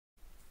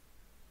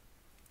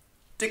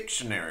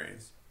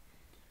Dictionaries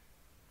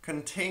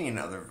contain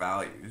other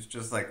values,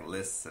 just like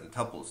lists and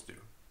tuples do.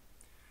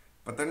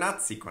 But they're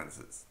not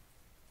sequences.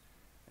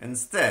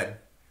 Instead,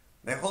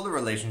 they hold a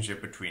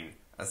relationship between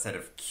a set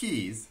of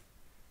keys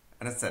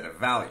and a set of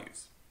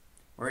values,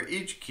 where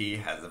each key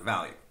has a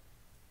value.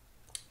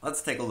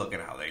 Let's take a look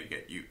at how they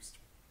get used.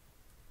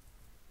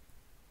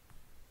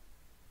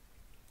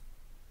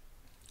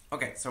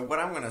 Okay, so what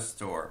I'm going to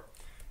store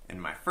in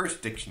my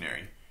first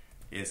dictionary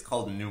is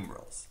called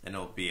numerals, and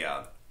it'll be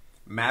a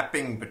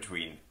mapping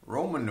between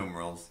Roman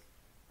numerals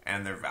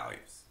and their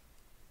values.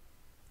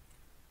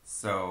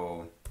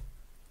 So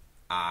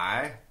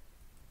I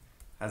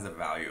has a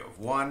value of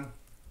 1,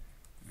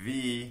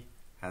 V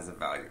has a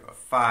value of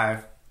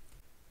 5,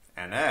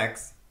 and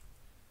X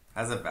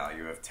has a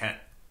value of 10.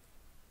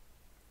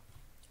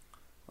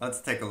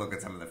 Let's take a look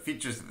at some of the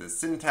features of this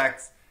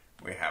syntax.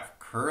 We have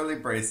curly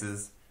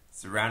braces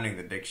surrounding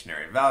the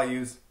dictionary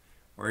values,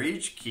 where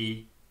each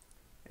key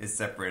is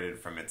separated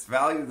from its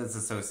value that's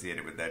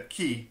associated with that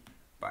key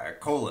by a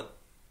colon.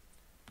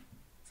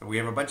 So we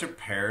have a bunch of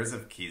pairs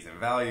of keys and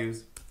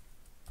values.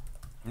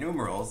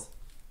 Numerals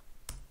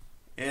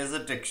is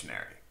a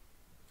dictionary.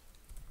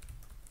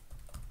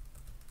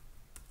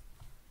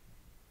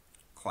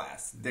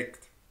 Class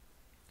dict.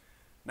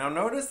 Now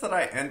notice that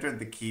I entered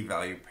the key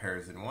value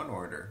pairs in one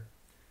order,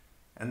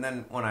 and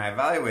then when I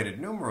evaluated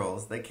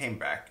numerals, they came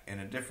back in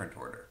a different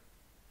order.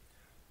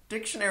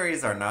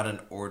 Dictionaries are not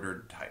an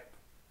ordered type,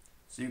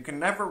 so you can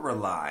never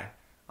rely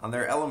on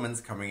their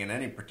elements coming in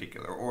any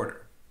particular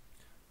order.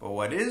 But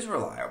what is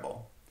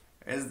reliable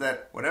is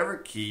that whatever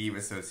key you've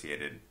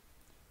associated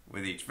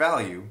with each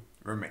value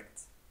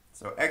remains.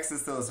 So X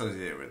is still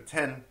associated with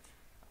 10,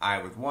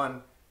 I with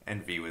 1,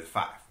 and V with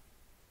 5.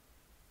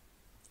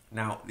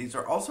 Now, these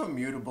are also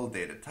mutable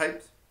data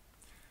types,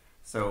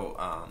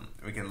 so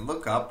we can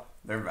look up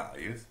their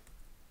values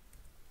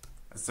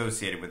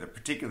associated with a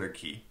particular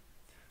key.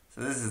 So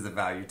this is the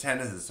value 10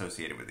 is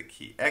associated with the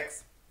key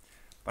X,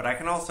 but I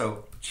can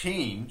also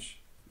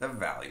change the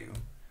value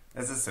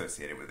that's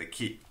associated with the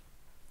key.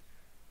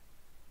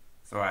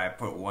 So I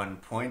put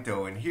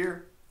 1.0 in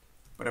here,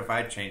 but if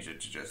I change it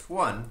to just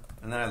 1,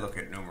 and then I look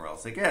at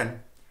numerals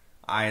again,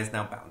 I is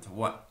now bound to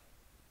 1.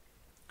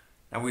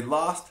 Now we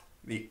lost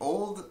the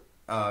old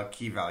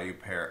key value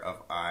pair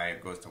of I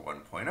goes to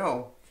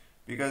 1.0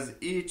 because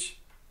each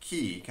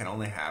key can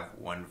only have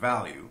one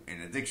value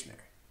in a dictionary.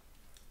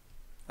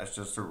 That's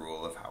just a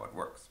rule of how it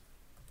works.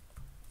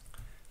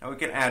 Now we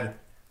can add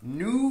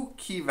new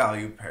key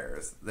value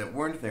pairs that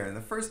weren't there in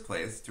the first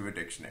place to a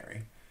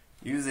dictionary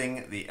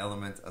using the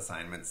element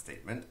assignment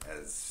statement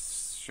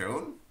as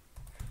shown.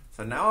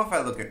 So now if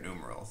I look at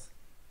numerals,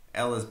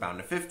 L is bound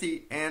to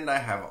 50 and I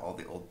have all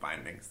the old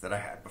bindings that I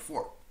had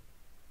before.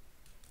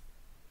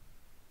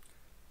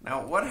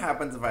 Now what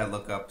happens if I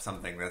look up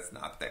something that's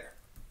not there?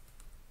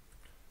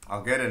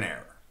 I'll get an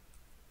error.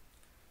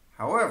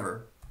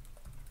 However,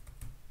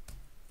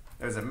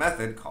 there's a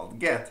method called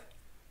get,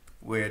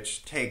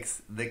 which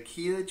takes the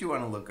key that you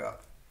want to look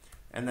up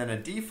and then a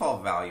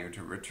default value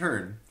to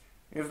return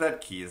if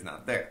that key is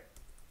not there.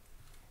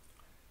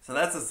 So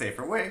that's a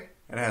safer way.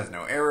 It has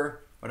no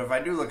error, but if I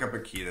do look up a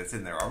key that's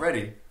in there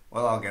already,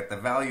 well, I'll get the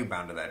value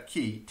bound to that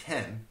key,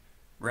 10,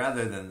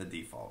 rather than the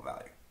default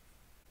value.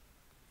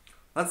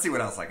 Let's see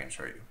what else I can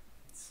show you.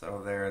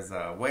 So there's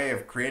a way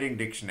of creating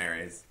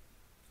dictionaries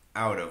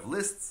out of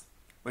lists,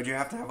 but you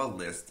have to have a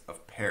list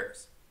of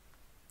pairs.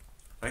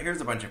 So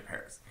here's a bunch of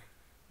pairs.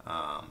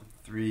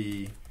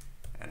 3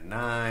 and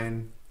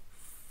 9,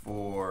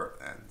 4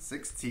 and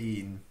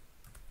 16,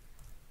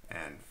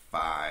 and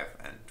 5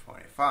 and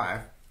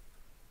 25.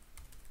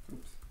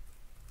 Oops.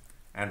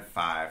 And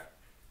 5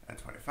 and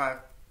 25.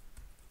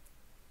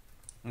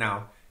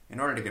 Now, in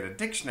order to get a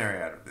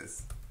dictionary out of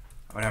this,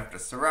 I would have to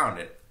surround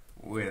it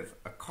with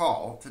a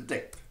call to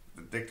dict.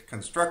 The dict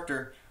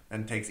constructor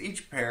then takes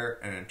each pair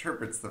and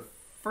interprets the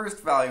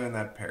first value in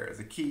that pair as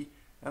a key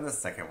and the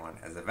second one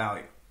as a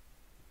value.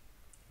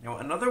 Now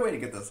another way to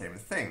get the same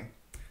thing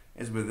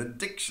is with a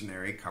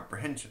dictionary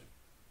comprehension,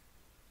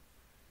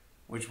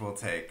 which will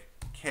take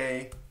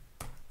k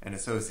and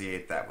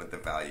associate that with the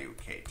value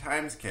k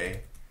times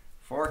k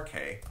for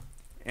k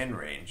in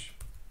range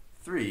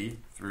 3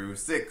 through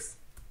 6.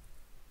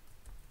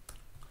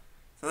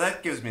 So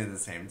that gives me the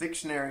same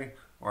dictionary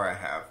where I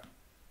have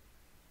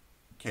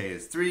k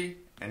is 3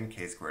 and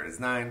k squared is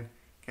 9,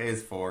 k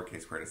is 4, k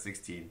squared is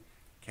 16,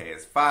 k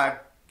is 5,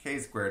 k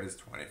squared is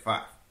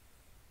 25.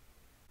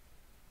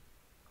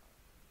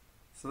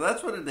 So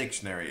that's what a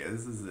dictionary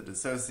is it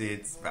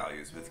associates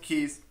values with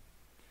keys.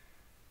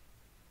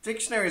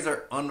 Dictionaries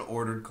are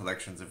unordered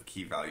collections of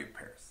key value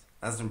pairs.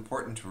 That's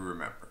important to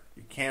remember.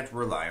 You can't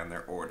rely on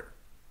their order.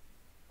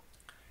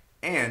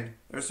 And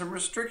there are some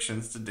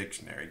restrictions to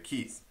dictionary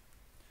keys.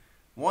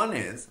 One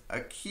is, a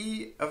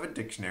key of a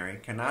dictionary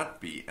cannot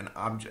be an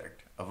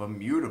object of a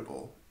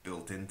mutable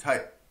built-in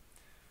type.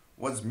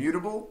 What's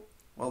mutable?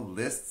 Well,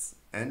 lists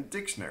and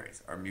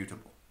dictionaries are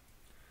mutable.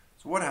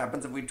 So what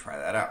happens if we try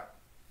that out?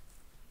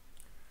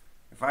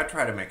 If I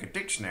try to make a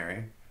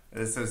dictionary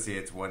that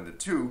associates 1 to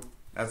 2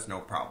 That's no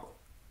problem.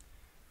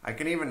 I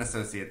can even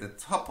associate the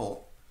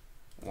tuple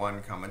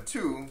 1,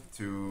 2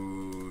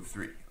 to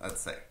 3,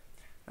 let's say.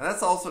 And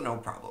that's also no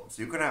problem.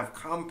 So you can have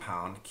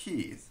compound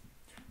keys,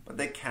 but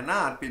they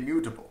cannot be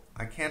mutable.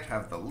 I can't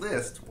have the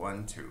list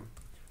 1, 2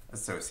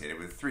 associated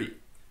with 3,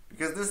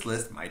 because this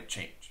list might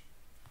change.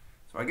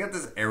 So I get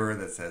this error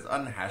that says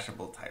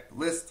unhashable type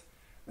list.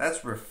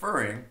 That's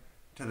referring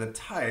to the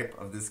type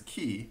of this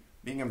key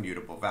being a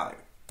mutable value.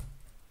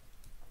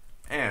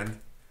 And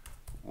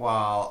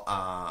while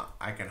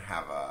I can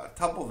have a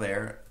tuple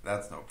there,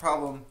 that's no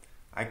problem.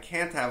 I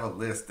can't have a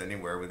list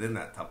anywhere within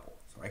that tuple.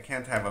 So I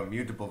can't have a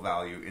mutable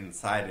value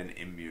inside an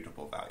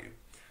immutable value.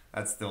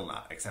 That's still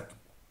not acceptable.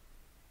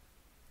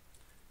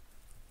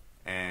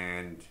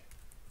 And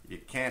you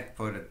can't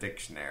put a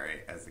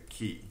dictionary as a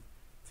key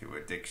to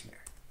a dictionary.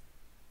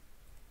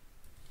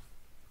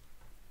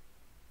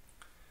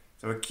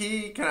 So a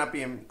key cannot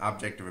be an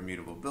object of a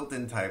mutable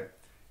built-in type,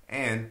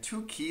 and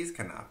two keys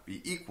cannot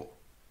be equal.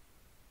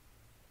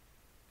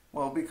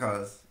 Well,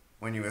 because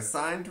when you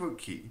assign to a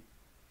key,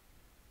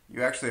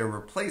 you actually are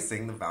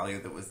replacing the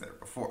value that was there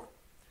before.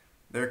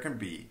 There can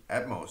be,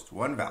 at most,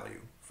 one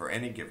value for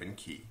any given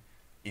key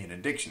in a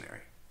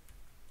dictionary.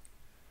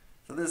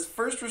 So this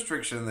first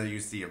restriction that you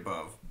see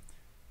above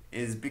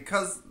is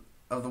because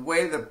of the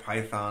way that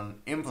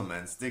Python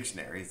implements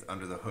dictionaries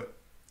under the hood.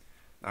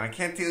 Now I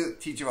can't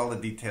teach you all the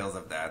details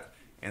of that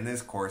in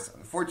this course,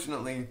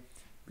 unfortunately,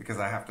 because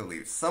I have to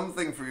leave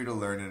something for you to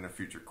learn in a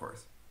future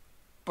course.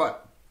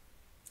 But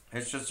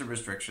it's just a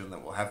restriction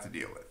that we'll have to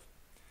deal with.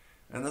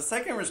 And the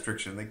second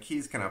restriction, that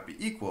keys cannot be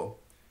equal,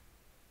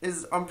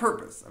 is on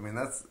purpose. I mean,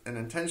 that's an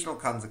intentional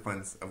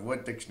consequence of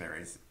what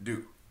dictionaries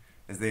do,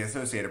 is they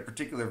associate a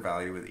particular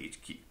value with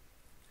each key.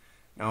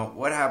 Now,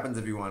 what happens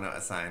if you want to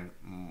assign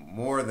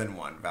more than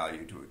one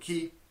value to a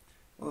key?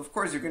 Well, of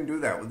course, you can do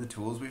that with the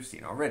tools we've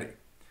seen already.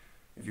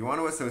 If you want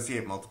to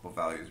associate multiple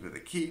values with a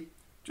key,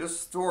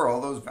 just store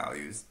all those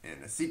values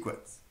in a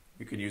sequence.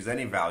 You can use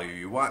any value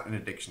you want in a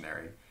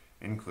dictionary,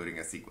 including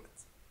a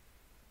sequence.